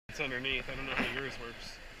underneath. I don't know how yours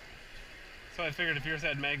works. So I figured if yours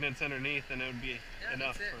had magnets underneath, then it would be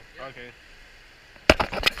enough. Okay.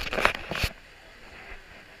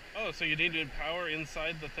 Oh, so you needed power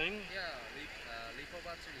inside the thing? Yeah, little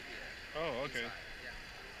battery here. Oh, okay. Inside,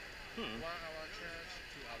 yeah. 1 hour charge,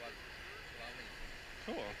 2 hour running.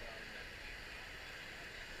 Cool.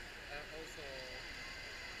 And also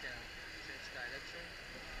can change direction.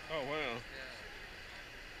 Oh, wow. Yeah.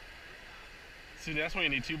 See, that's why you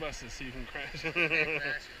need 2 buses so you can crash.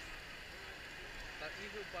 Crashes. But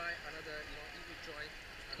if you buy another, if you join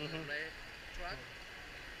another red truck,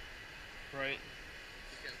 right.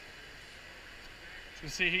 you can. So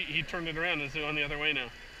see, he turned it around and it's going the other way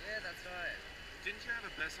now. Yeah, that's right. Didn't you have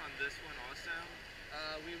a best on this one also?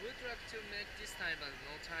 We would like to make this time, but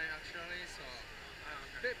no time actually. So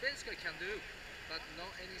basically can do, but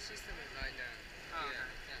not any system right now. Oh,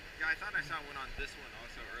 okay. Yeah, I thought I saw one on this one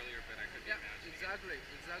also earlier, but I could be imagining. Exactly.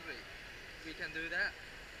 We can do that.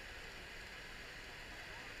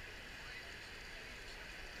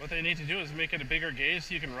 What they need to do is make it a bigger gauge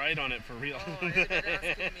so you can ride on it for real. Oh, everybody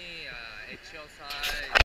asking me HL size.